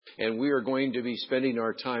And we are going to be spending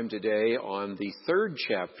our time today on the third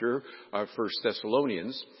chapter of 1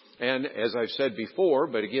 Thessalonians. And as I've said before,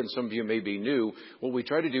 but again, some of you may be new, what we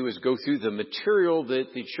try to do is go through the material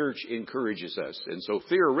that the church encourages us. And so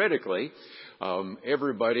theoretically,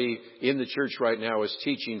 everybody in the church right now is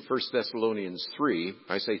teaching 1 Thessalonians 3.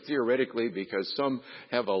 I say theoretically because some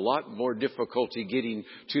have a lot more difficulty getting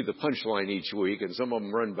to the punchline each week, and some of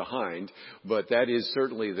them run behind. But that is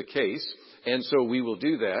certainly the case. And so we will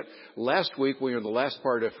do that. Last week, we were in the last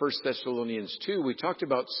part of 1 Thessalonians 2. We talked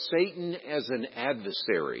about Satan as an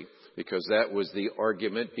adversary, because that was the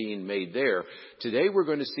argument being made there. Today we're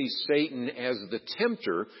going to see Satan as the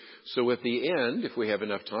tempter. So at the end, if we have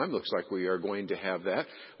enough time, looks like we are going to have that,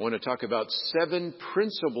 I want to talk about 7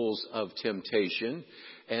 principles of temptation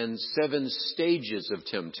and 7 stages of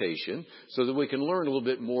temptation so that we can learn a little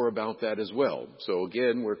bit more about that as well. So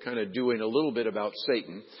again, we're kind of doing a little bit about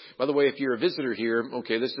Satan. By the way, if you're a visitor here,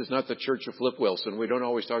 okay, this is not the Church of Flip Wilson. We don't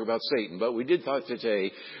always talk about Satan, but we did thought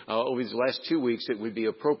today, over these last 2 weeks, it would be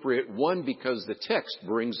appropriate, one, because the text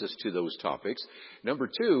brings us to those topics. Number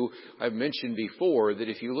 2, I've mentioned before that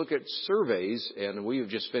if you look at surveys, and we have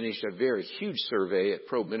just finished a very huge survey at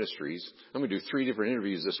Probe Ministries. I'm going to do 3 different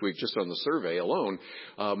interviews this week just on the survey alone.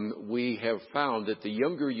 We have found that the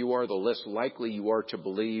younger you are, the less likely you are to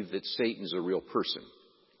believe that Satan's a real person.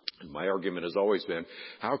 And my argument has always been,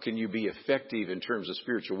 how can you be effective in terms of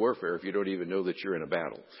spiritual warfare if you don't even know that you're in a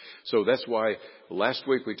battle? So that's why last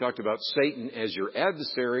week we talked about Satan as your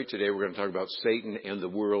adversary. Today we're going to talk about Satan and the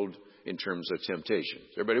world in terms of temptation.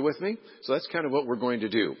 Is everybody with me? So that's kind of what we're going to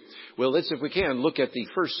do. Well, let's, if we can, look at the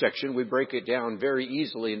first section. We break it down very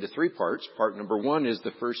easily into 3 parts. Part number 1 is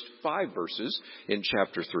the first 5 verses in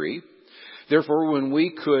chapter 3. Therefore, when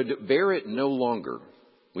we could bear it no longer,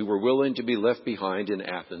 we were willing to be left behind in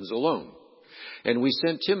Athens alone. And we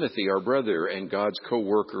sent Timothy, our brother and God's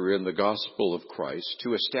co-worker in the gospel of Christ,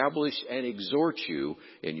 to establish and exhort you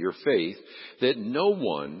in your faith, that no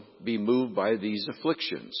one be moved by these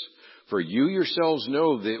afflictions. For you yourselves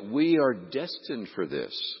know that we are destined for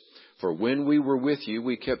this. For when we were with you,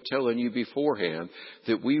 we kept telling you beforehand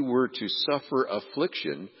that we were to suffer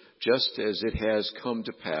affliction, just as it has come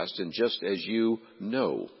to pass, and just as you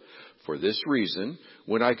know. For this reason,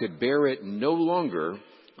 when I could bear it no longer,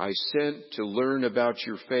 I sent to learn about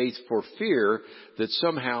your faith, for fear that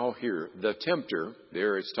somehow, here, the tempter,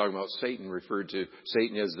 there it's talking about Satan, referred to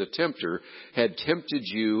Satan as the tempter, had tempted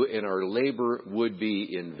you, and our labor would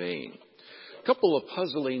be in vain. A couple of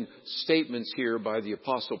puzzling statements here by the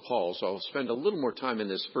Apostle Paul, so I'll spend a little more time in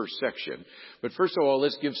this first section. But first of all,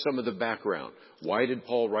 let's give some of the background. Why did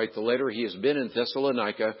Paul write the letter? He has been in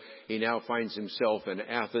Thessalonica. He now finds himself in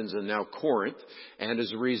Athens and now Corinth. And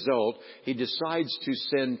as a result, he decides to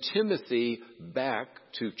send Timothy back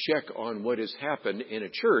to check on what has happened in a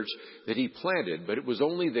church that he planted. But it was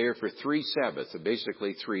only there for 3 Sabbaths,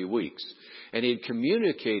 basically 3 weeks. And he had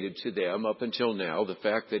communicated to them up until now the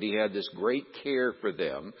fact that he had this great care for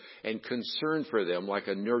them and concern for them like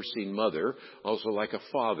a nursing mother, also like a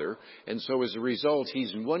father. And so as a result,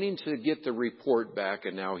 he's wanting to get the report back,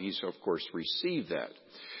 and now he's, of course, received that.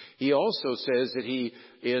 He also says that he,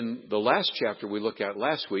 in the last chapter we looked at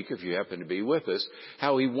last week, if you happen to be with us,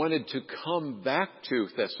 how he wanted to come back to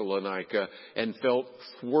Thessalonica and felt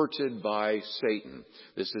thwarted by Satan.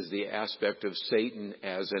 This is the aspect of Satan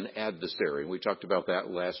as an adversary. We talked about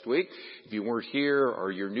that last week. If you weren't here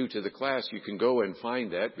or you're new to the class, you can go and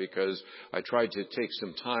find that, because I tried to take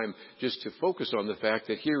some time just to focus on the fact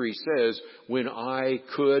that here he says, when I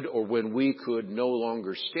could or when we could no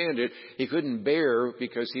longer stand it, he couldn't bear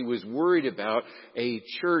because he was worried about a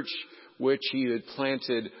church which he had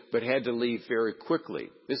planted but had to leave very quickly.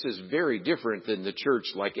 This is very different than the church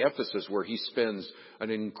like Ephesus, where he spends an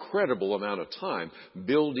incredible amount of time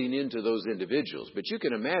building into those individuals. But you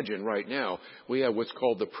can imagine right now we have what's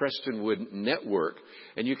called the Prestonwood Network.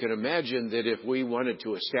 And you can imagine that if we wanted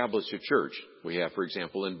to establish a church, we have, for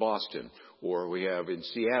example, in Boston, or we have in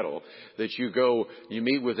Seattle, that you go, you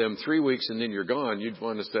meet with them 3 weeks and then you're gone, you'd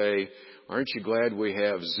want to say, aren't you glad we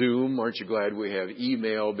have Zoom? Aren't you glad we have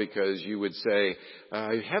email? Because you would say,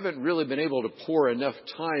 I haven't really been able to pour enough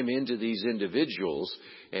time into these individuals.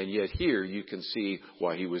 And yet here you can see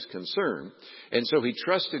why he was concerned. And so he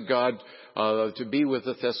trusted God to be with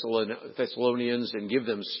the Thessalonians and give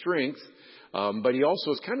them strength. But he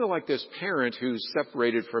also is kind of like this parent who's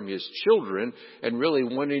separated from his children and really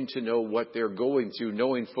wanting to know what they're going through,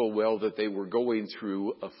 knowing full well that they were going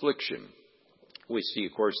through affliction. We see,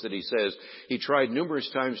 of course, that he says he tried numerous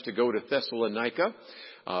times to go to Thessalonica.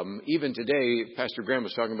 Even today, Pastor Graham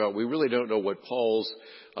was talking about, we really don't know what Paul's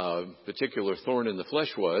particular thorn in the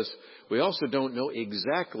flesh was. We also don't know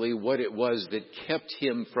exactly what it was that kept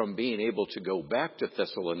him from being able to go back to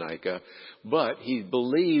Thessalonica, but he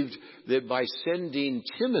believed that by sending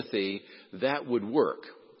Timothy, that would work.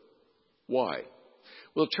 Why?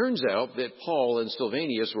 Well, it turns out that Paul and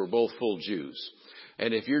Silvanus were both full Jews.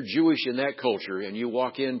 And if you're Jewish in that culture and you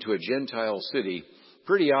walk into a Gentile city,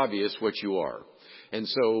 pretty obvious what you are. And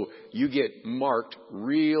so you get marked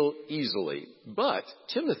real easily. But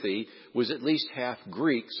Timothy was at least half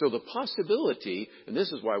Greek, so the possibility, and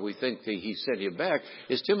this is why we think that he sent him back,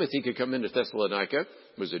 is Timothy could come into Thessalonica.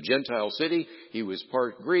 It was a Gentile city. He was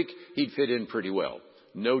part Greek. He'd fit in pretty well.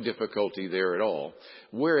 No difficulty there at all.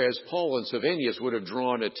 Whereas Paul and Silvanus would have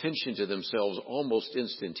drawn attention to themselves almost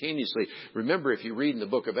instantaneously. Remember, if you read in the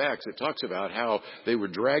book of Acts, it talks about how they were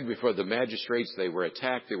dragged before the magistrates, they were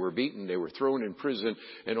attacked, they were beaten, they were thrown in prison,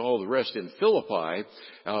 and all the rest. In Philippi,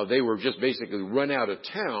 they were just basically run out of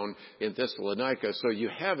town in Thessalonica. So you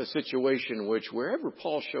have a situation in which wherever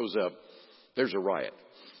Paul shows up, there's a riot.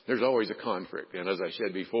 There's always a conflict. And as I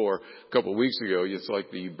said before, a couple of weeks ago, it's like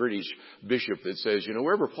the British bishop that says,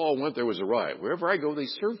 wherever Paul went, there was a riot. Wherever I go, they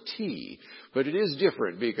serve tea. But it is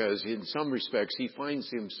different because in some respects, he finds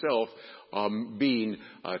himself being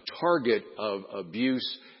a target of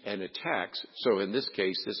abuse and attacks. So in this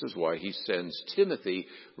case, this is why he sends Timothy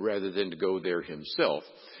rather than to go there himself.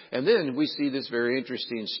 And then we see this very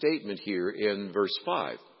interesting statement here in verse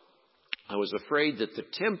 5. I was afraid that the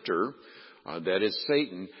tempter, that is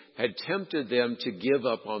Satan, had tempted them to give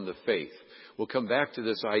up on the faith. We'll come back to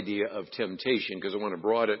this idea of temptation because I want to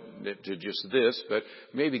broaden it to just this, but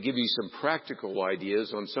maybe give you some practical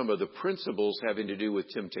ideas on some of the principles having to do with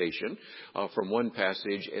temptation from one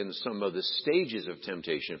passage and some of the stages of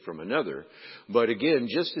temptation from another. But again,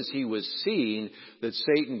 just as he was seeing that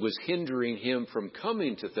Satan was hindering him from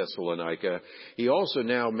coming to Thessalonica, he also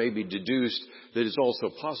now maybe deduced that it's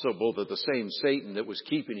also possible that the same Satan that was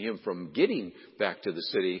keeping him from getting back to the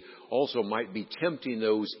city also might be tempting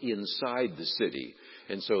those inside the city.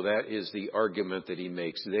 And so that is the argument that he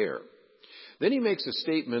makes there. Then he makes a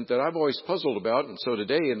statement that I've always puzzled about, and so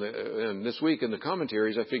today and this week in the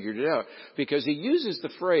commentaries I figured it out, because he uses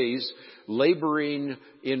the phrase laboring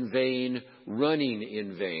in vain, running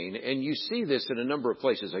in vain, and you see this in a number of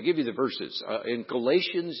places. I give you the verses. In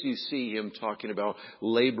Galatians you see him talking about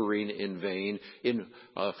laboring in vain. In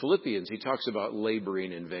Philippians he talks about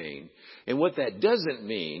laboring in vain. And what that doesn't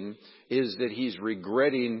mean is that he's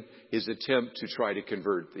regretting his attempt to try to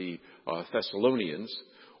convert the Thessalonians,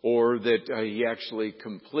 or that he actually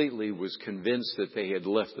completely was convinced that they had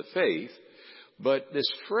left the faith. But this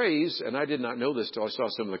phrase, and I did not know this till I saw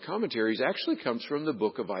some of the commentaries, actually comes from the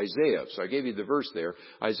book of Isaiah. So I gave you the verse there,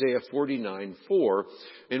 Isaiah 49:4,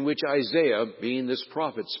 in which Isaiah, being this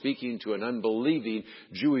prophet speaking to an unbelieving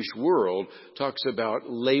Jewish world, talks about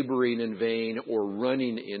laboring in vain or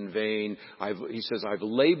running in vain. He says, I've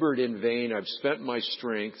labored in vain, I've spent my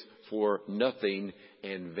strength for nothing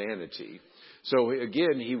and vanity. So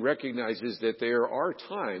again, he recognizes that there are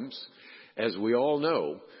times, as we all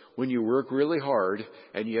know, when you work really hard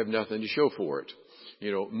and you have nothing to show for it.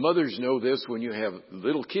 Mothers know this when you have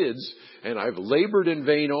little kids, and I've labored in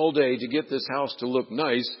vain all day to get this house to look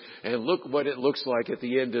nice, and look what it looks like at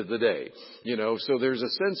the end of the day. So there's a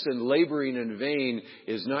sense in laboring in vain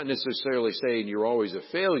is not necessarily saying you're always a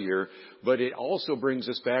failure, but it also brings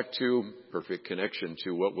us back to perfect connection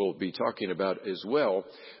to what we'll be talking about as well.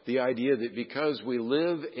 The idea that because we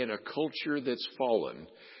live in a culture that's fallen,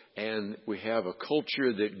 and we have a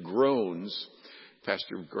culture that groans.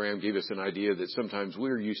 Pastor Graham gave us an idea that sometimes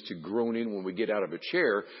we're used to groaning when we get out of a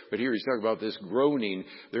chair, but here he's talking about this groaning.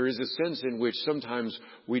 There is a sense in which sometimes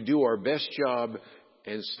we do our best job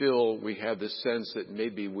and still we have the sense that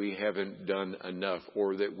maybe we haven't done enough,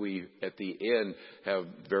 or that we at the end have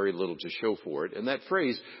very little to show for it. And that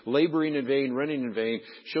phrase, laboring in vain, running in vain,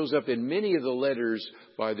 shows up in many of the letters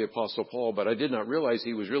by the Apostle Paul, but I did not realize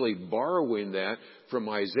he was really borrowing that from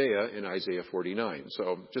Isaiah in Isaiah 49.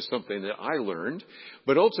 So just something that I learned.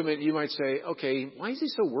 But ultimately you might say, okay, why is he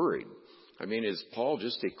so worried? I mean, is Paul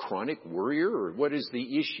just a chronic worrier, or what is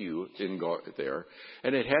the issue in there?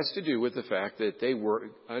 And it has to do with the fact that they were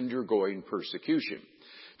undergoing persecution.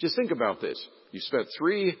 Just think about this. You spent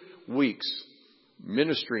 3 weeks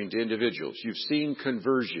ministering to individuals. You've seen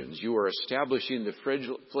conversions. You are establishing the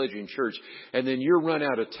fledgling church, and then you're run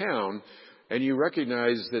out of town, and you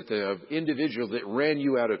recognize that the individual that ran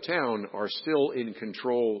you out of town are still in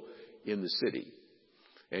control in the city.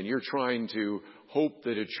 And you're trying to hope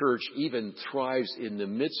that a church even thrives in the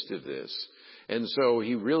midst of this. And so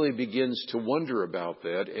he really begins to wonder about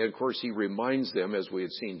that. And of course, he reminds them, as we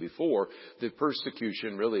had seen before, that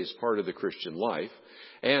persecution really is part of the Christian life.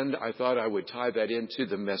 And I thought I would tie that into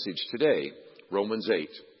the message today, Romans 8.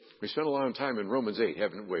 We spent a lot of time in Romans 8,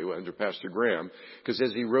 haven't we, under Pastor Graham? Because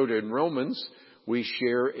as he wrote in Romans, we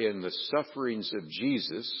share in the sufferings of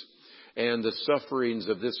Jesus. And the sufferings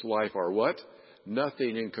of this life are what?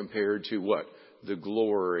 Nothing in compared to what? The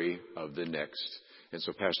glory of the next. And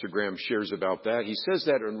so Pastor Graham shares about that. He says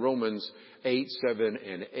that in Romans 8, 7,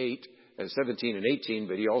 and 8, 17 and 18,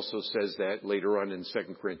 but he also says that later on in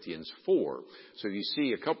 2 Corinthians 4. So you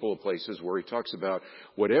see a couple of places where he talks about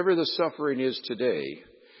whatever the suffering is today,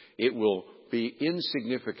 it will be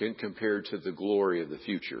insignificant compared to the glory of the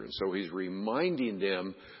future. And so he's reminding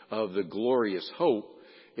them of the glorious hope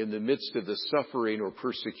in the midst of the suffering or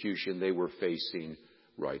persecution they were facing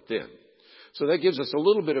right then. So that gives us a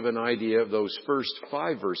little bit of an idea of those first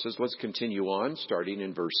 5 verses. Let's continue on, starting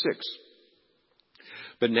in verse 6.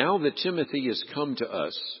 But now that Timothy has come to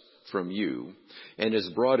us from you and has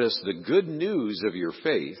brought us the good news of your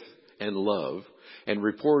faith and love, and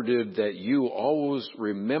reported that you always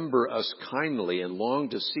remember us kindly and long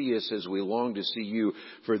to see us as we long to see you.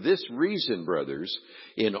 For this reason, brothers,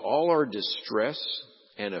 in all our distress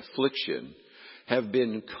and affliction, have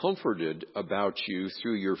been comforted about you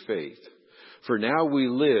through your faith. For now we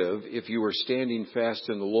live, if you are standing fast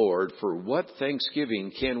in the Lord. For what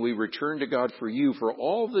thanksgiving can we return to God for you, for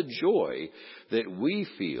all the joy that we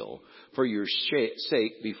feel for your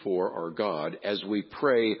sake before our God, as we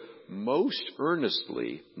pray most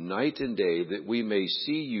earnestly night and day, that we may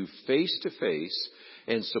see you face to face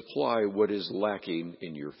and supply what is lacking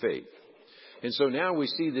in your faith. And so now we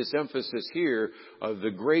see this emphasis here of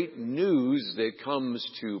the great news that comes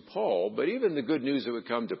to Paul, but even the good news that would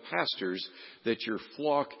come to pastors, that your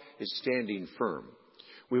flock is standing firm.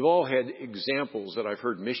 We've all had examples that I've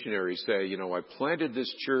heard missionaries say, I planted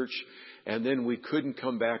this church and then we couldn't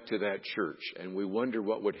come back to that church, and we wonder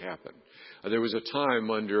what would happen. There was a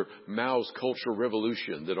time under Mao's Cultural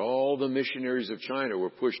Revolution that all the missionaries of China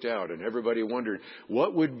were pushed out, and everybody wondered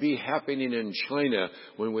what would be happening in China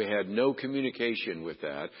when we had no communication with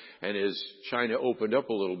that. And as China opened up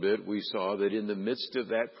a little bit, we saw that in the midst of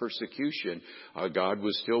that persecution, God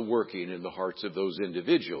was still working in the hearts of those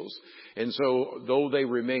individuals. And so though they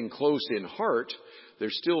remain close in heart, they're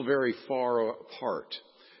still very far apart.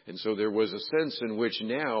 And so there was a sense in which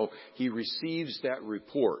now he receives that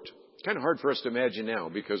report. Kind of hard for us to imagine now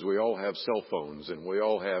because we all have cell phones and we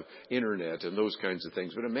all have internet and those kinds of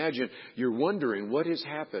things. But imagine you're wondering what has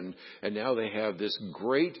happened, and now they have this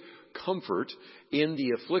great comfort in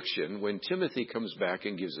the affliction when Timothy comes back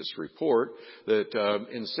and gives this report that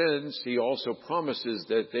in a sense he also promises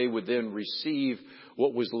that they would then receive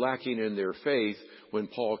what was lacking in their faith when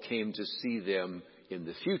Paul came to see them in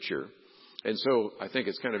the future. And so I think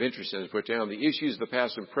it's kind of interesting to put down the issues of the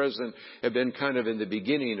past and present have been kind of in the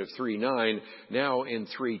beginning of 3:9. Now in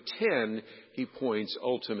 3:10, he points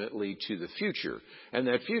ultimately to the future. And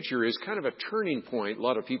that future is kind of a turning point, a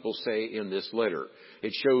lot of people say, in this letter.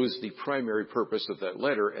 It shows the primary purpose of that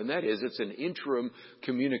letter, and that is it's an interim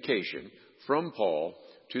communication from Paul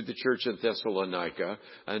to the church in Thessalonica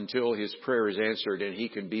until his prayer is answered and he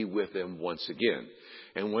can be with them once again.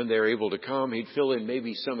 And when they're able to come, he'd fill in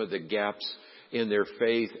maybe some of the gaps in their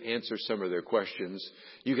faith, answer some of their questions.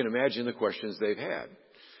 You can imagine the questions they've had.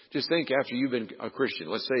 Just think after you've been a Christian.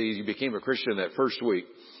 Let's say you became a Christian that first week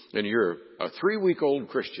and you're a 3-week-old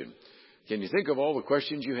Christian. Can you think of all the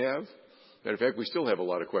questions you have? Matter of fact, we still have a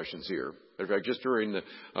lot of questions here. Matter of fact, just during the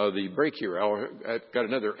break here, I got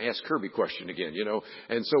another Ask Kerby question again,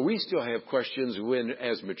 And so we still have questions when,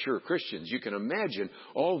 as mature Christians, you can imagine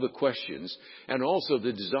all the questions and also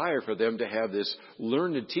the desire for them to have this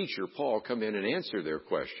learned teacher, Paul, come in and answer their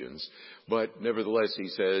questions. But nevertheless, he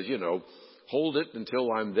says, hold it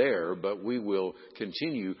until I'm there, but we will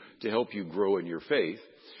continue to help you grow in your faith.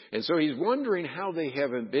 And so he's wondering how they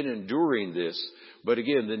haven't been enduring this. But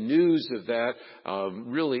again, the news of that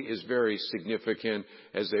really is very significant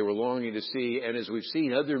as they were longing to see. And as we've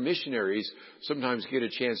seen, other missionaries sometimes get a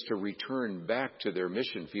chance to return back to their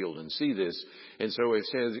mission field and see this. And so it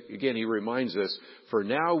says, again, he reminds us, for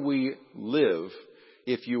now we live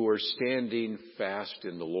if you are standing fast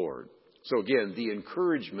in the Lord. So again, the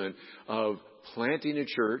encouragement of planting a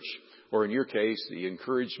church, or in your case, the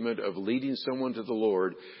encouragement of leading someone to the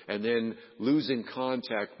Lord and then losing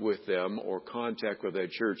contact with them or contact with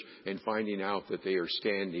that church and finding out that they are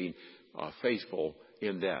standing faithful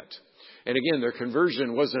in that. And again, their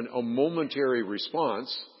conversion wasn't a momentary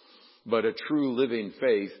response. but a true living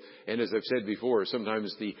faith. And as I've said before,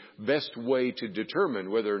 sometimes the best way to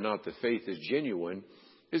determine whether or not the faith is genuine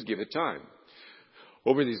is give it time.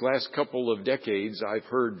 Over these last couple of decades, I've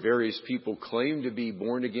heard various people claim to be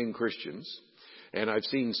born-again Christians, and I've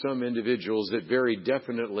seen some individuals that very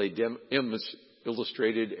definitely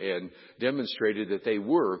illustrated and demonstrated that they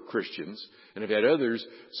were Christians, and I've had others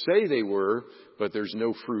say they were, but there's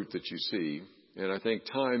no fruit that you see. And I think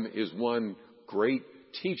time is one great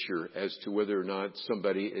teacher as to whether or not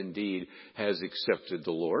somebody indeed has accepted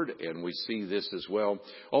the Lord. And we see this as well.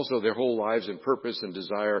 Also, their whole lives and purpose and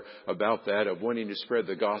desire about that, of wanting to spread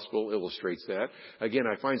the gospel, illustrates that. Again,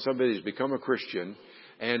 I find somebody who's become a Christian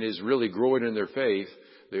and is really growing in their faith,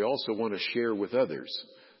 they also want to share with others.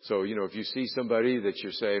 So, if you see somebody that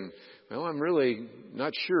you're saying, well, I'm really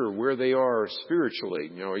not sure where they are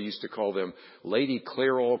spiritually. I used to call them Lady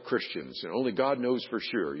Clairol Christians. Only God knows for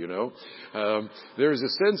sure, There's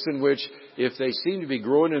a sense in which if they seem to be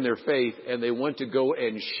growing in their faith and they want to go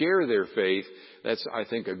and share their faith, that's, I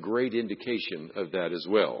think, a great indication of that as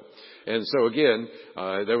well. And so again,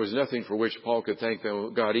 there was nothing for which Paul could thank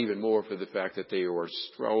God even more for the fact that they were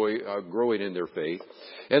growing in their faith.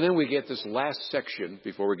 And then we get this last section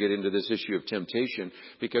before we get into this issue of temptation,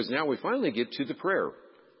 because now we finally get to the prayer.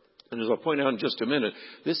 And as I'll point out in just a minute,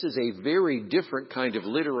 this is a very different kind of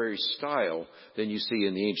literary style than you see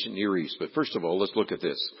in the ancient Near East. But first of all, let's look at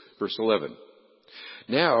this. Verse 11.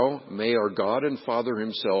 Now may our God and Father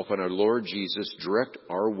himself and our Lord Jesus direct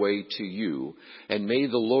our way to you, and may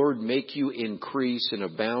the Lord make you increase and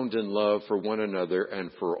abound in love for one another and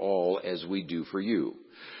for all as we do for you,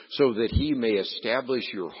 so that he may establish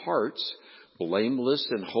your hearts blameless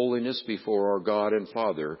in holiness before our God and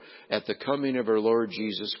Father at the coming of our Lord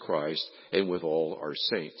Jesus Christ and with all our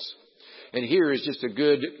saints. And here is just a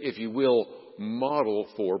good, if you will, model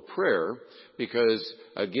for prayer, because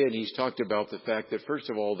again, he's talked about the fact that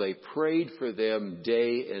first of all, they prayed for them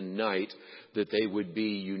day and night that they would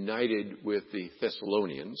be united with the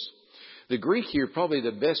Thessalonians. The Greek here, probably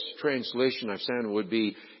the best translation I've found would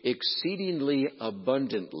be exceedingly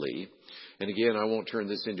abundantly. And again, I won't turn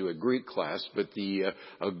this into a Greek class, but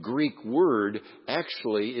a Greek word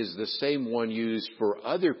actually is the same one used for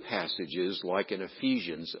other passages, like in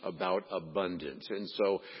Ephesians, about abundance. And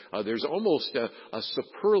so there's almost a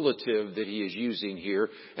superlative that he is using here.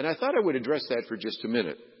 And I thought I would address that for just a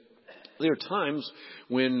minute. There are times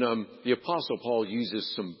when the Apostle Paul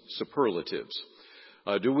uses some superlatives.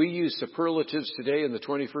 Do we use superlatives today in the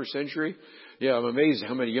 21st century? Yeah, I'm amazed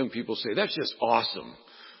how many young people say, that's just awesome.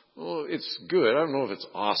 Well, it's good. I don't know if it's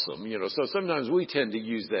awesome, so sometimes we tend to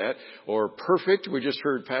use that. Or perfect. We just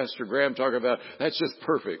heard Pastor Graham talk about, that's just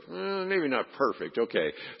perfect. Maybe not perfect.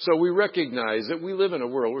 Okay. So we recognize that we live in a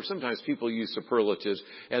world where sometimes people use superlatives,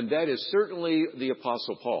 and that is certainly the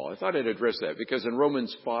Apostle Paul. I thought I'd address that because in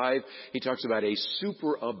Romans 5, he talks about a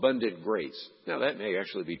superabundant grace. Now, that may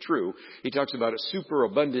actually be true. He talks about a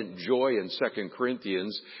superabundant joy in 2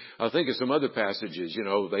 Corinthians. I'll think of some other passages.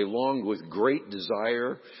 They longed with great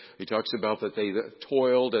desire. He talks about that they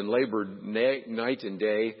toiled and labored night and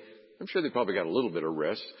day. I'm sure they probably got a little bit of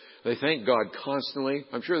rest. They thanked God constantly.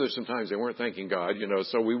 I'm sure there's some times they weren't thanking God,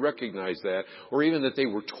 so we recognize that. Or even that they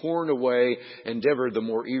were torn away, endeavored the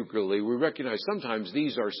more eagerly. We recognize sometimes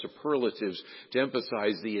these are superlatives to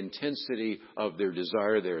emphasize the intensity of their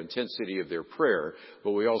desire, their intensity of their prayer.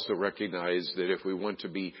 But we also recognize that if we want to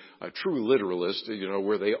be a true literalist,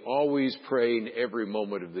 were they always praying every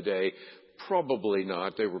moment of the day? Probably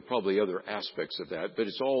not. There were probably other aspects of that, but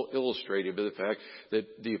it's all illustrated by the fact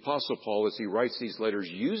that the Apostle Paul, as he writes these letters,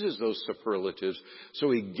 uses those superlatives so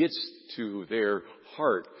he gets to their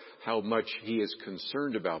heart how much he is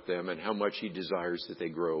concerned about them and how much he desires that they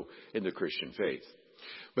grow in the Christian faith.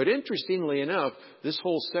 But interestingly enough, this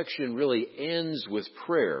whole section really ends with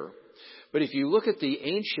prayer. But if you look at the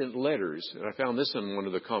ancient letters, and I found this in one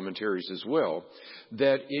of the commentaries as well,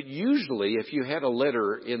 that it usually, if you had a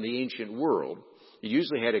letter in the ancient world, you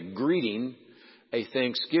usually had a greeting, a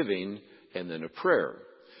thanksgiving, and then a prayer.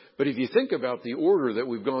 But if you think about the order that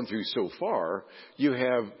we've gone through so far, you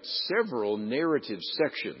have several narrative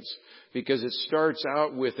sections, because it starts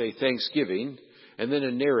out with a thanksgiving, and then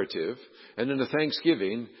a narrative, and then a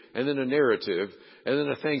thanksgiving, and then a narrative, and then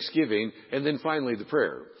a thanksgiving, and then finally the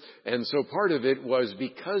prayer. And so part of it was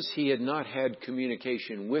because he had not had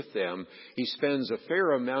communication with them, he spends a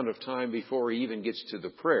fair amount of time before he even gets to the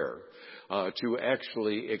prayer. to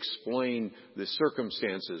actually explain the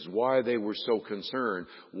circumstances, why they were so concerned,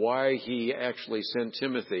 why he actually sent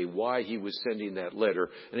Timothy, why he was sending that letter,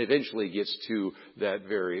 and eventually gets to that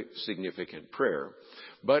very significant prayer.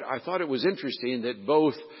 But I thought it was interesting that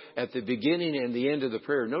both at the beginning and the end of the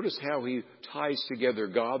prayer, notice how he ties together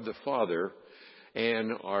God the Father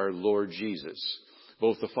and our Lord Jesus.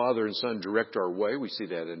 Both the Father and Son direct our way. We see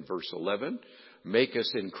that in verse 11. Make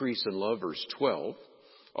us increase in love, verse 12.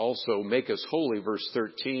 Also, make us holy, verse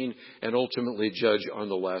 13, and ultimately judge on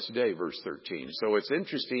the last day, verse 13. So it's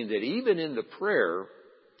interesting that even in the prayer,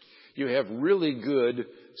 you have really good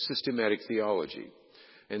systematic theology.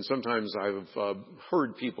 And sometimes I've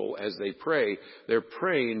heard people as they pray, they're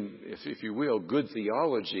praying, if you will, good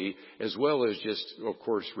theology as well as just, of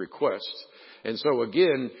course, requests. And so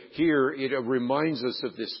again, here it reminds us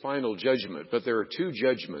of this final judgment. But there are two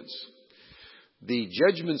judgments. The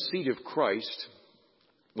judgment seat of Christ,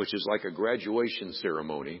 which is like a graduation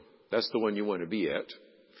ceremony. That's the one you want to be at.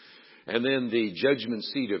 And then the judgment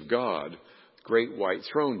seat of God, great white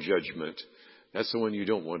throne judgment. That's the one you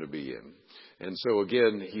don't want to be in. And so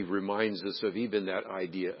again, he reminds us of even that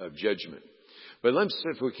idea of judgment. But let's,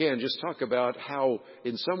 if we can, just talk about how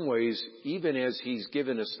in some ways, even as he's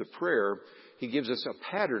given us the prayer, he gives us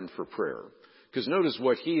a pattern for prayer. Because notice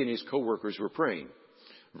what he and his co-workers were praying.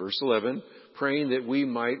 Verse 11, praying that we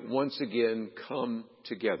might once again come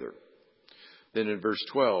together. Then in verse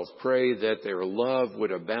 12, pray that their love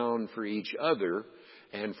would abound for each other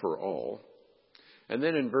and for all. And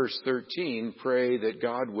then in verse 13, pray that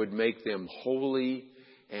God would make them holy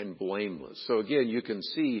and blameless. So again, you can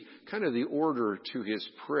see kind of the order to his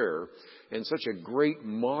prayer and such a great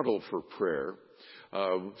model for prayer.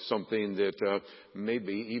 Something that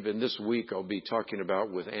maybe even this week I'll be talking about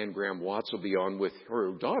with Ann Graham Watts. Will be on with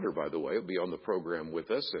her daughter, by the way, will be on the program with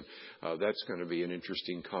us. And that's going to be an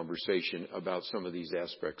interesting conversation about some of these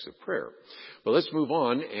aspects of prayer. But let's move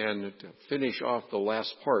on and finish off the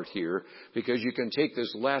last part here, because you can take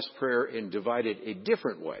this last prayer and divide it a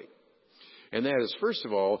different way. And that is, first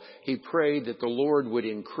of all, he prayed that the Lord would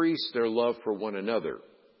increase their love for one another.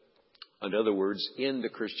 In other words, in the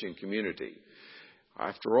Christian community.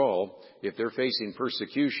 After all, if they're facing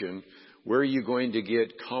persecution, where are you going to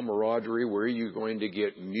get camaraderie? Where are you going to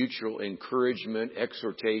get mutual encouragement,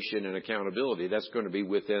 exhortation, and accountability? That's going to be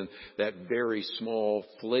within that very small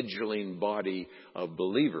fledgling body of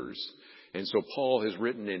believers. And so Paul has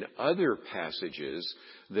written in other passages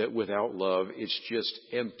that without love, it's just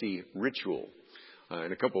empty ritual.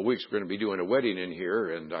 In a couple of weeks, we're going to be doing a wedding in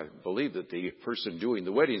here, and I believe that the person doing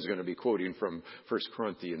the wedding is going to be quoting from 1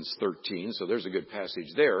 Corinthians 13, so there's a good passage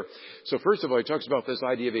there. So first of all, he talks about this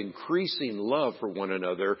idea of increasing love for one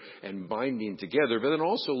another and binding together, but then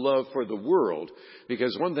also love for the world,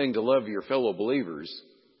 because one thing to love your fellow believers,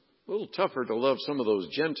 a little tougher to love some of those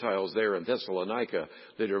Gentiles there in Thessalonica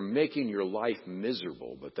that are making your life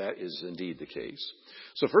miserable, but that is indeed the case.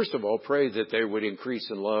 So first of all, pray that they would increase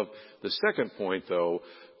in love. The second point, though,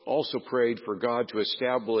 also prayed for God to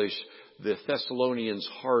establish the Thessalonians'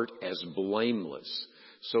 heart as blameless,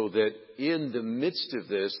 so that in the midst of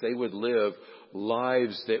this, they would live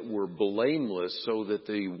lives that were blameless, so that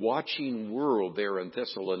the watching world there in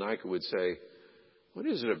Thessalonica would say, what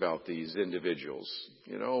is it about these individuals?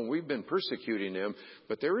 You know, we've been persecuting them,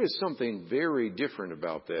 but there is something very different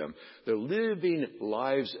about them. They're living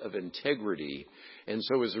lives of integrity, and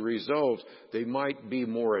so as a result, they might be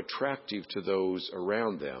more attractive to those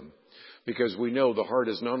around them. Because we know the heart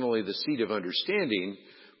is not only the seat of understanding,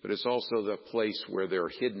 but it's also the place where there are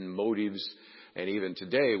hidden motives. And even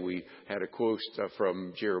today, we had a quote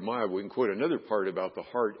from Jeremiah. We can quote another part about the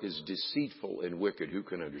heart is deceitful and wicked. Who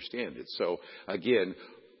can understand it? So again,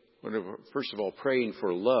 first of all, praying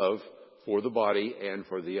for love for the body and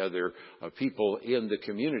for the other people in the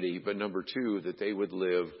community. But number two, that they would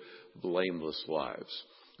live blameless lives.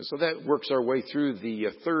 And so that works our way through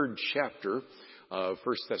the third chapter of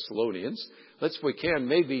 1 Thessalonians. Let's, if we can,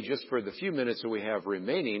 maybe just for the few minutes that we have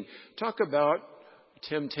remaining, talk about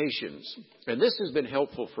temptations. And this has been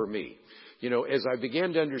helpful for me. You know, as I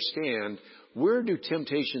began to understand, where do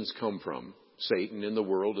temptations come from? Satan in the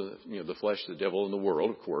world, the flesh, the devil in the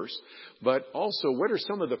world, of course. But also, what are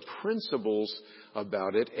some of the principles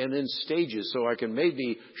about it, and then stages, so I can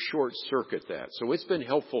maybe short circuit that. So it's been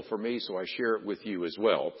helpful for me, so I share it with you as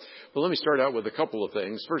well. But let me start out with a couple of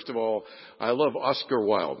things. First of all, I love Oscar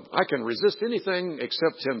Wilde. I can resist anything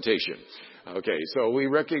except temptation. Okay, so we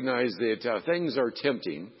recognize that things are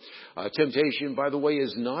tempting. Temptation, by the way,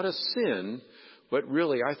 is not a sin, but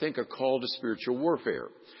really, I think, a call to spiritual warfare.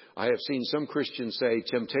 I have seen some Christians say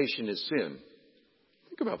temptation is sin.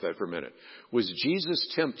 Think about that for a minute. Was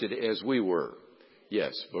Jesus tempted as we were?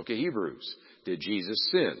 Yes. Book of Hebrews. Did Jesus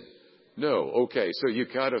sin? No. Okay. So you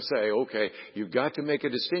got to say, okay, you've got to make a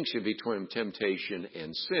distinction between temptation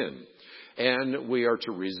and sin. And we are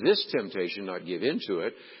to resist temptation, not give into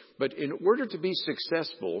it. But in order to be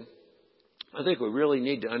successful, I think we really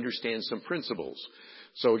need to understand some principles.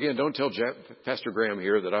 So again, don't tell Pastor Graham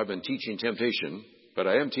here that I've been teaching temptation, but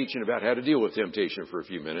I am teaching about how to deal with temptation for a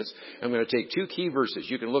few minutes. I'm going to take two key verses.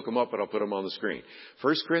 You can look them up, and I'll put them on the screen.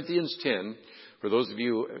 1 Corinthians 10, for those of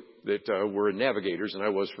you that were navigators, and I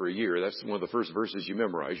was for a year, that's one of the first verses you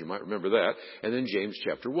memorize. You might remember that. And then James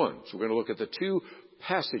chapter 1. So we're going to look at the two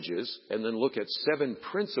passages and then look at 7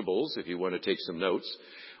 principles, if you want to take some notes,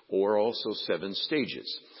 or also 7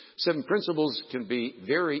 stages. 7 principles can be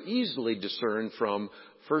very easily discerned from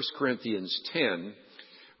 1 Corinthians 10.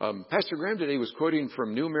 Pastor Graham today was quoting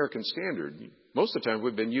from New American Standard. Most of the time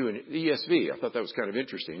we've been in ESV. I thought that was kind of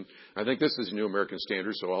interesting. I think this is New American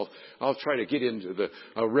Standard, so I'll try to get into the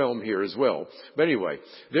realm here as well. But anyway,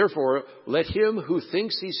 therefore, let him who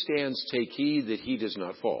thinks he stands take heed that he does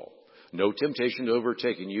not fall. No temptation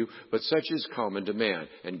overtaking you, but such is common to man.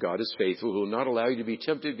 And God is faithful, who will not allow you to be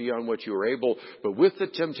tempted beyond what you are able, but with the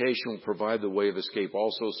temptation will provide the way of escape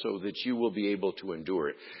also, so that you will be able to endure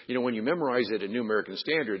it. You know, when you memorize it in New American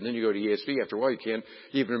Standard, and then you go to ESV, after a while you can't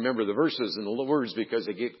even remember the verses and the words because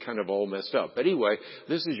they get kind of all messed up. But anyway,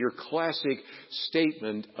 this is your classic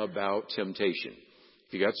statement about temptation.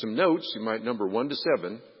 If you got some notes, you might number 1 to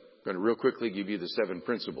 7. I'm going to real quickly give you the 7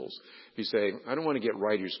 principles. If you say, I don't want to get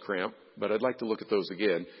writer's cramp, but I'd like to look at those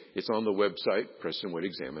again, it's on the website,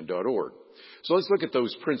 PrestonWoodExamine.org. So let's look at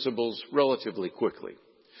those principles relatively quickly.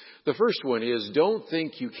 The first one is, don't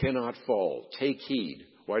think you cannot fall. Take heed.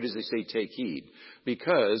 Why does it say take heed?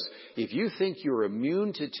 Because if you think you're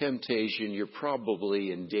immune to temptation, you're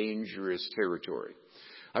probably in dangerous territory.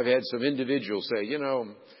 I've had some individuals say,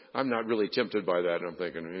 I'm not really tempted by that. And I'm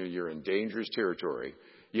thinking, you're in dangerous territory.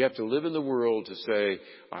 You have to live in the world to say,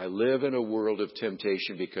 I live in a world of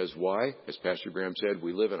temptation, because why? As Pastor Graham said,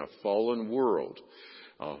 we live in a fallen world,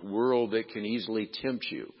 a world that can easily tempt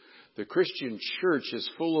you. The Christian church is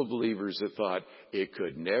full of believers that thought it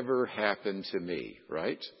could never happen to me,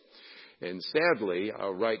 right? And sadly,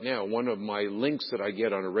 right now, one of my links that I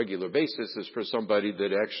get on a regular basis is for somebody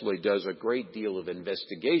that actually does a great deal of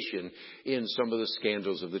investigation in some of the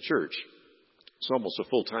scandals of the church. It's almost a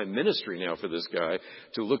full-time ministry now for this guy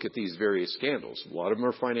to look at these various scandals. A lot of them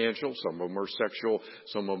are financial, some of them are sexual,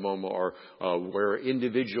 some of them are where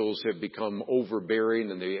individuals have become overbearing,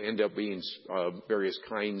 and they end up being various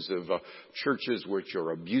kinds of churches which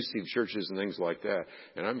are abusive churches and things like that.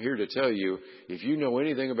 And I'm here to tell you, if you know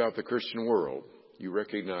anything about the Christian world, you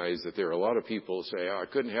recognize that there are a lot of people who say,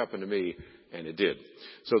 it couldn't happen to me, and it did.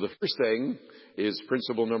 So the first thing is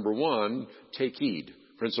principle number 1, take heed.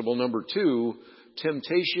 Principle number 2,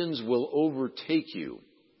 temptations will overtake you.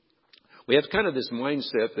 We have kind of this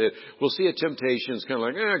mindset that we'll see a temptation, it's kind of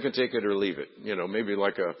like, I can take it or leave it. Maybe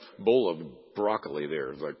like a bowl of broccoli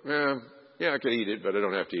there. It's like, I could eat it, but I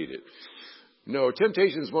don't have to eat it. No,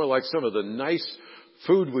 temptation is more like some of the nice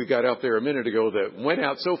food we got out there a minute ago that went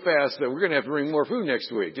out so fast that we're going to have to bring more food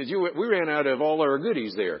next week. We ran out of all our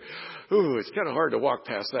goodies there. Ooh, it's kind of hard to walk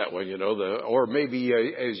past that one, or maybe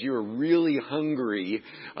as you're really hungry,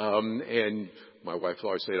 and my wife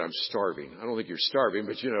always said, I'm starving. I don't think you're starving,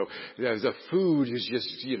 but the food is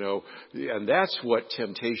just, and that's what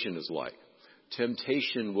temptation is like.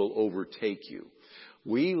 Temptation will overtake you.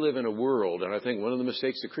 We live in a world, and I think one of the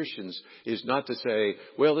mistakes of Christians is not to say,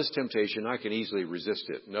 well, this temptation, I can easily resist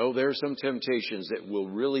it. No, there are some temptations that will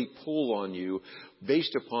really pull on you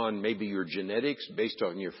based upon maybe your genetics, based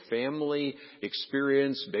on your family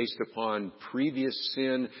experience, based upon previous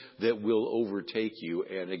sin that will overtake you.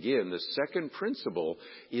 And again, the second principle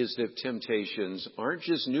is that temptations aren't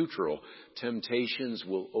just neutral. Temptations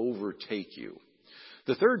will overtake you.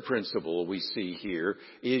 The third principle we see here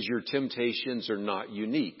is your temptations are not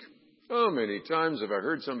unique. How many times have I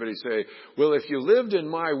heard somebody say, well, if you lived in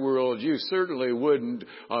my world, you certainly wouldn't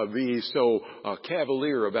be so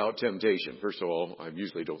cavalier about temptation. First of all, I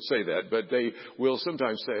usually don't say that, but they will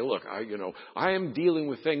sometimes say, look, I am dealing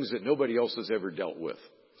with things that nobody else has ever dealt with.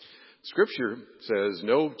 Scripture says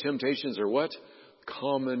no temptations are what?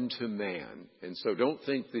 Common to man. And so don't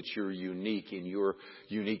think that you're unique in your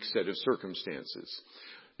unique set of circumstances.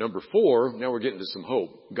 Number 4, now we're getting to some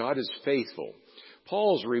hope. God is faithful.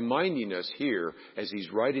 Paul's reminding us here as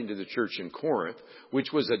he's writing to the church in Corinth,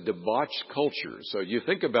 which was a debauched culture. So you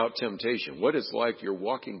think about temptation, what it's like. You're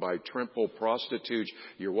walking by temple prostitutes,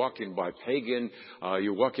 you're walking by pagan,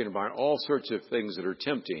 you're walking by all sorts of things that are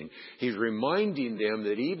tempting. He's reminding them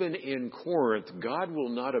that even in Corinth, God will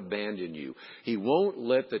not abandon you. He won't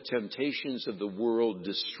let the temptations of the world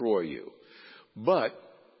destroy you. But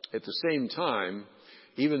at the same time,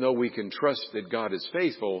 even though we can trust that God is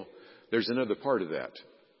faithful, there's another part of that,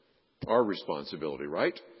 our responsibility,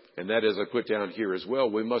 right? And that, as I put down here as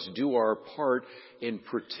well, we must do our part in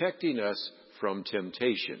protecting us from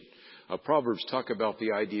temptation. Proverbs talk about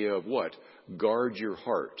the idea of what? Guard your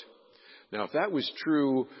heart. Now, if that was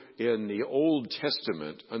true in the Old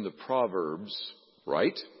Testament and the Proverbs,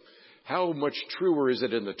 right? How much truer is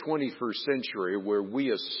it in the 21st century where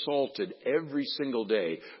we assaulted every single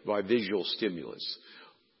day by visual stimulus?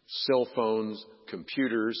 Cell phones,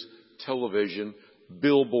 computers, television,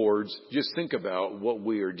 billboards. Just think about what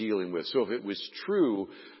we are dealing with. So if it was true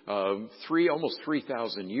almost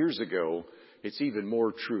 3,000 years ago, it's even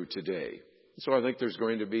more true today. So I think there's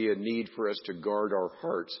going to be a need for us to guard our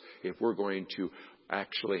hearts if we're going to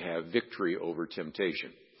actually have victory over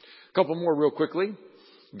temptation. A couple more real quickly.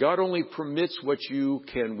 God only permits what you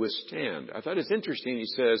can withstand. I thought it's interesting. He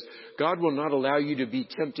says, God will not allow you to be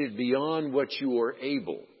tempted beyond what you are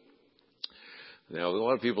able. Now, a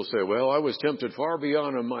lot of people say, well, I was tempted far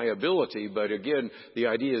beyond my ability. But again, the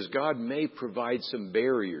idea is God may provide some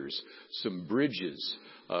barriers, some bridges,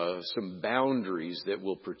 some boundaries that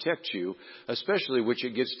will protect you, especially which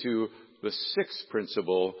it gets to the sixth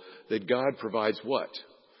principle that God provides what?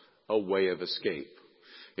 A way of escape.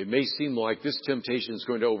 It may seem like this temptation is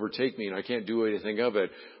going to overtake me and I can't do anything of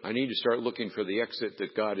it. I need to start looking for the exit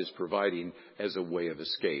that God is providing as a way of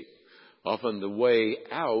escape. Often the way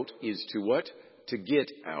out is to what? To get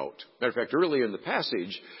out. Matter of fact, early in the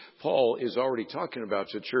passage, Paul is already talking about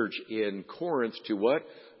the church in Corinth to what?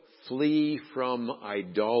 Flee from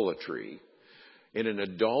idolatry. In an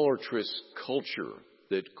idolatrous culture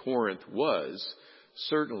that Corinth was,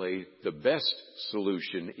 certainly the best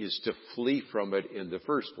solution is to flee from it in the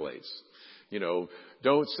first place. You know,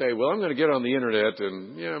 don't say, well, I'm going to get on the internet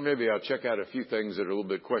and, maybe I'll check out a few things that are a little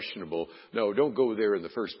bit questionable. No, don't go there in the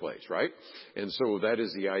first place, right? And so that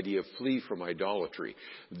is the idea of flee from idolatry.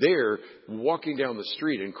 There, walking down the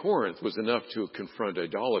street in Corinth was enough to confront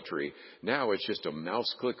idolatry. Now it's just a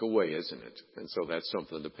mouse click away, isn't it? And so that's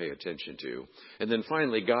something to pay attention to. And then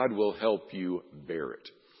finally, God will help you bear it.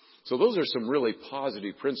 So those are some really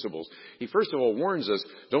positive principles. He first of all warns us,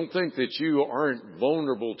 don't think that you aren't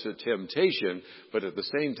vulnerable to temptation, but at the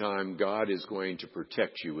same time, God is going to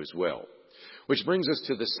protect you as well. Which brings us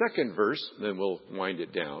to the second verse, then we'll wind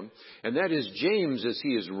it down. And that is James, as he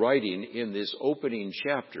is writing in this opening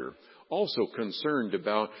chapter, also concerned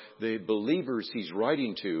about the believers he's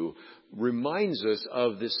writing to, reminds us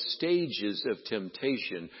of the stages of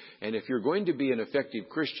temptation. And if you're going to be an effective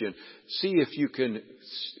Christian, see if you can,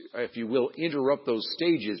 if you will, interrupt those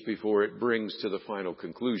stages before it brings to the final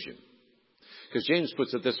conclusion. Because James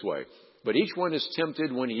puts it this way, but each one is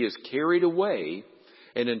tempted when he is carried away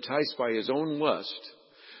and enticed by his own lust.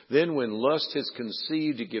 Then when lust has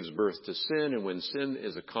conceived, it gives birth to sin. And when sin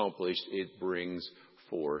is accomplished, it brings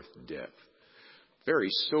forth death. Very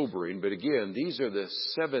sobering, but again, these are the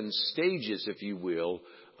 7 stages, if you will,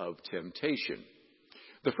 of temptation.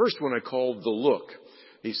 The first one I called the look.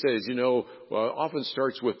 He says, often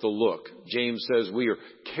starts with the look. James says we are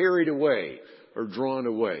carried away or drawn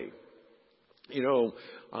away.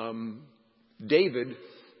 David,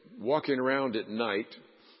 walking around at night,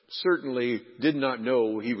 certainly did not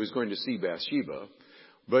know he was going to see Bathsheba.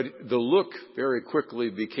 But the look very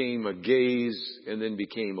quickly became a gaze and then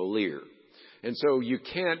became a leer. And so you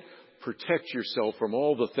can't protect yourself from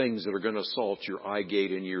all the things that are going to assault your eye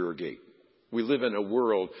gate and ear gate. We live in a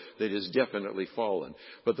world that is definitely fallen.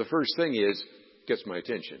 But the first thing gets my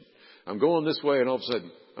attention. I'm going this way and all of a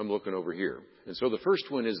sudden I'm looking over here. And so the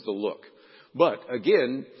first one is the look. But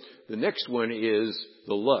again, the next one is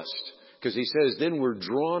the lust. Because he says, then we're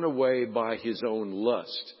drawn away by his own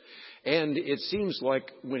lust. And it seems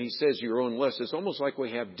like when he says your own lust, it's almost like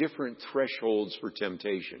we have different thresholds for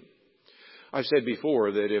temptation. I've said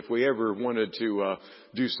before that if we ever wanted to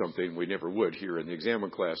do something, we never would here in the examine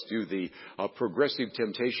class, do the progressive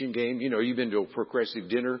temptation game. You've been to a progressive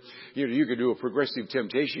dinner. You could do a progressive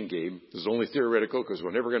temptation game. This is only theoretical because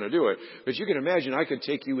we're never going to do it. But you can imagine I could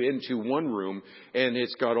take you into one room and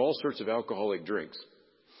it's got all sorts of alcoholic drinks.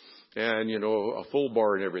 And, a full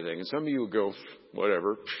bar and everything. And some of you would go,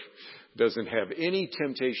 whatever. doesn't have any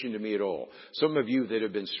temptation to me at all. Some of you that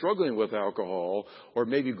have been struggling with alcohol, or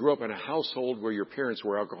maybe grew up in a household where your parents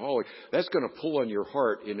were alcoholic, that's going to pull on your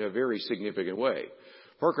heart in a very significant way.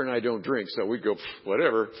 Parker and I don't drink, so we go,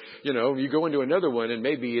 whatever. You go into another one and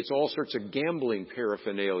maybe it's all sorts of gambling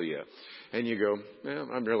paraphernalia. And you go, well,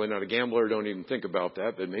 I'm really not a gambler, don't even think about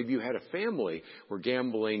that. But maybe you had a family where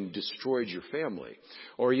gambling destroyed your family.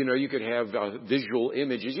 Or, you could have visual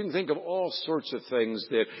images. You can think of all sorts of things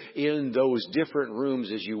that in those different rooms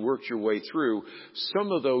as you worked your way through,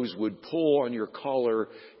 some of those would pull on your collar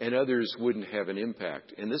and others wouldn't have an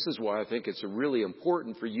impact. And this is why I think it's really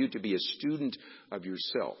important for you to be a student of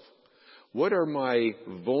yourself. What are my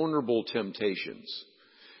vulnerable temptations?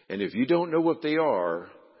 And if you don't know what they are,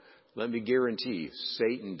 let me guarantee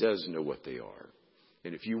Satan does know what they are.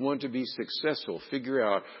 And if you want to be successful, figure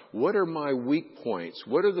out what are my weak points?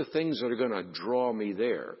 What are the things that are going to draw me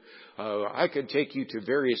there? I could take you to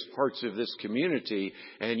various parts of this community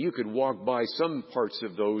and you could walk by some parts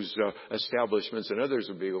of those establishments and others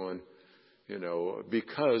would be going,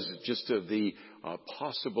 because just of the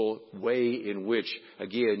possible way in which,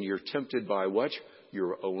 again, you're tempted by what?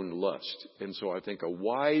 Your own lust. And so I think a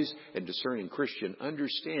wise and discerning Christian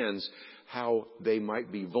understands how they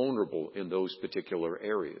might be vulnerable in those particular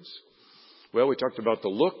areas. Well, we talked about the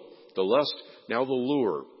look, the lust, now the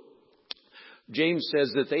lure. James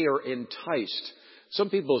says that they are enticed. Some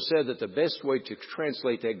people have said that the best way to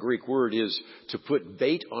translate that Greek word is to put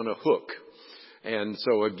bait on a hook. And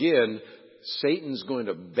so again, Satan's going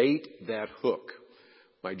to bait that hook.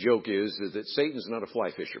 My joke is that Satan's not a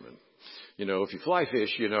fly fisherman. If you fly fish,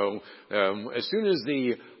 as soon as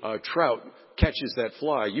the trout catches that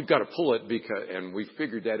fly, you've got to pull it and we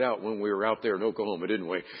figured that out when we were out there in Oklahoma, didn't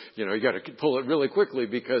we? You got to pull it really quickly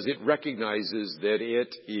because it recognizes that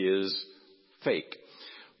it is fake.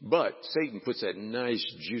 But Satan puts that nice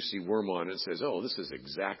juicy worm on it and says, oh, this is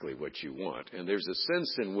exactly what you want. And there's a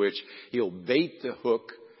sense in which he'll bait the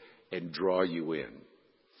hook and draw you in.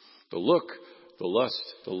 The look, the lust,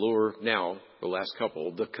 the lure, now the last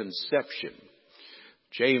couple, the conception.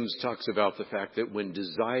 James talks about the fact that when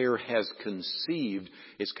desire has conceived,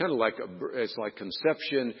 it's kind of like it's like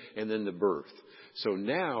conception and then the birth. So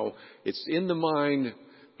now it's in the mind,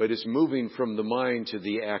 but it's moving from the mind to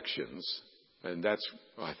the actions. And that's,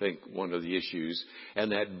 I think, one of the issues.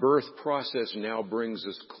 And that birth process now brings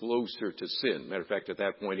us closer to sin. Matter of fact, at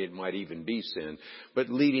that point, it might even be sin. But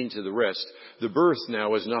leading to the rest, the birth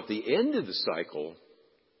now is not the end of the cycle.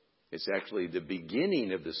 It's actually the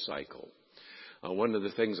beginning of the cycle. One of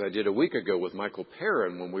the things I did a week ago with Michael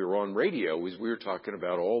Perrin when we were on radio was we were talking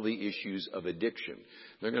about all the issues of addiction.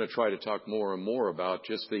 They're going to try to talk more and more about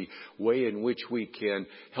just the way in which we can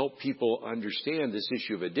help people understand this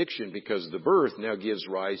issue of addiction, because the birth now gives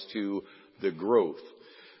rise to the growth.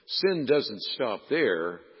 Sin doesn't stop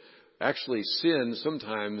there. Actually, sin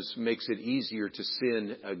sometimes makes it easier to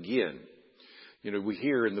sin again. We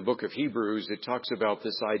hear in the book of Hebrews, it talks about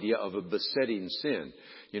this idea of a besetting sin.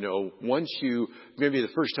 Once maybe the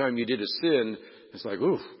first time you did a sin, it's like,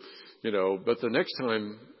 oof, but the next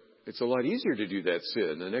time it's a lot easier to do that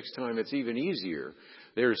sin. The next time it's even easier.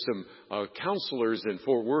 There's some counselors in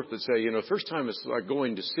Fort Worth that say, first time it's like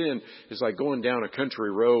going to sin is like going down a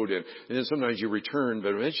country road and then sometimes you return,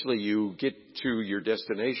 but eventually you get to your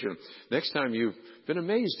destination. Next time you've been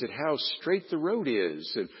amazed at how straight the road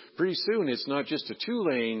is. And pretty soon it's not just a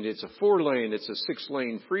 2-lane, it's a 4-lane, it's a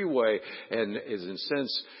 6-lane freeway. And as in a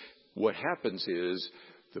sense, what happens is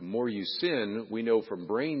the more you sin, we know from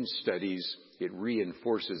brain studies, it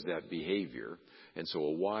reinforces that behavior. And so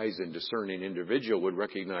a wise and discerning individual would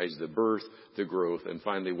recognize the birth, the growth, and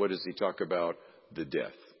finally, what does he talk about? The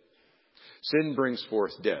death. Sin brings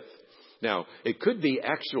forth death. Now, it could be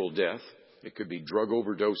actual death. It could be drug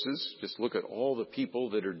overdoses. Just look at all the people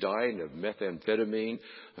that are dying of methamphetamine,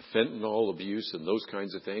 fentanyl abuse, and those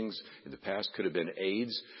kinds of things. In the past, could have been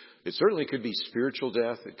AIDS. It certainly could be spiritual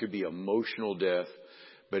death. It could be emotional death.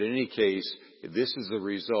 But in any case, this is the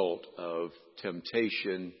result of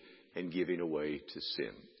temptation and giving away to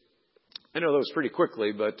sin. I know that was pretty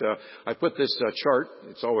quickly, but I put this chart.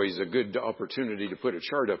 It's always a good opportunity to put a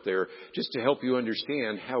chart up there just to help you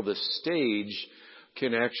understand how the stage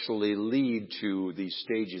can actually lead to these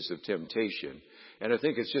stages of temptation. And I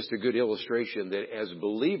think it's just a good illustration that as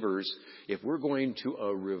believers, if we're going to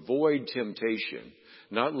avoid temptation,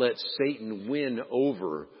 not let Satan win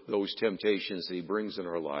over those temptations that he brings in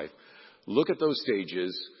our life, look at those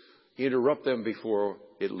stages, interrupt them before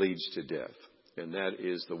it leads to death. And that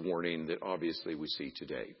is the warning that obviously we see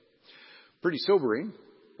today. Pretty sobering,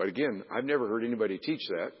 but again, I've never heard anybody teach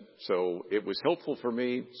that. So it was helpful for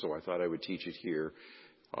me, so I thought I would teach it here.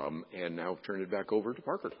 And now turn it back over to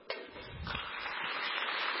Parker.